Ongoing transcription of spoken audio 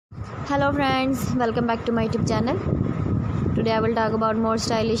Hello friends, welcome back to my YouTube channel. Today I will talk about more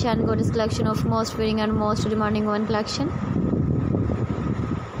stylish and gorgeous collection of most wearing and most demanding women collection.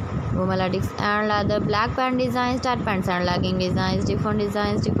 Women latex and leather, black pant designs, tight pants and legging designs,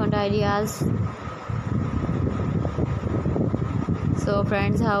 different ideas. So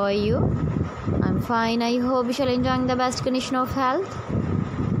friends, how are you? I'm fine. I hope you shall enjoying the best condition of health.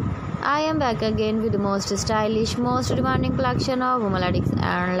 I am back again with the most stylish, most demanding collection of women latex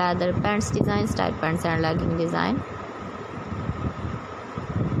and leather pants designs, tight pants and legging design.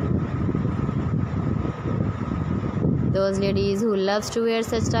 Those ladies who loves to wear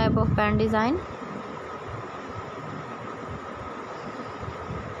such type of pant design.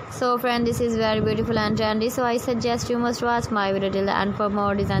 So friend, this is very beautiful and trendy, so I suggest you must watch my video till the end for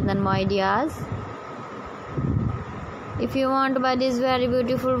more designs and more ideas. If you want to buy this very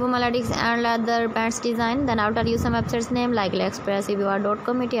beautiful women latex and leather pants design, then I'll tell you some websites name like AliExpress,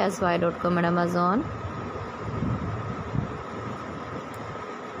 EBR.com, ETSY.com and Amazon.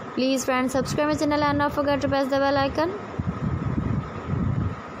 Please friends, subscribe my channel and not forget to press the bell icon.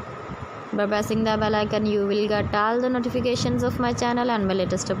 By pressing the bell icon, you will get all the notifications of my channel and my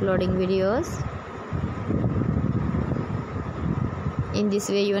latest uploading videos. In this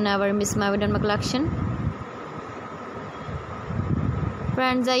way, you never miss my video and my collection.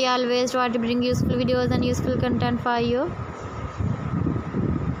 Friends, I always try to bring useful videos and useful content for you.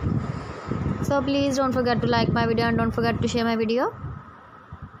 So please don't forget to like my video and don't forget to share my video.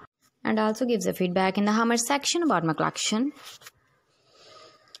 And also give the feedback in the comment section about my collection.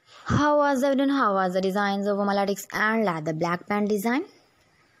 How was the video and how was the designs of women latex and leather black pant design?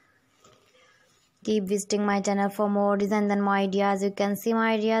 Keep visiting my channel for more designs and more ideas. You can see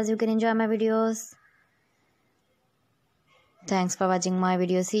my ideas, you can enjoy my videos. Thanks for watching my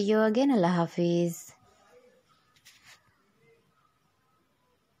video. See you again. Allah Hafiz.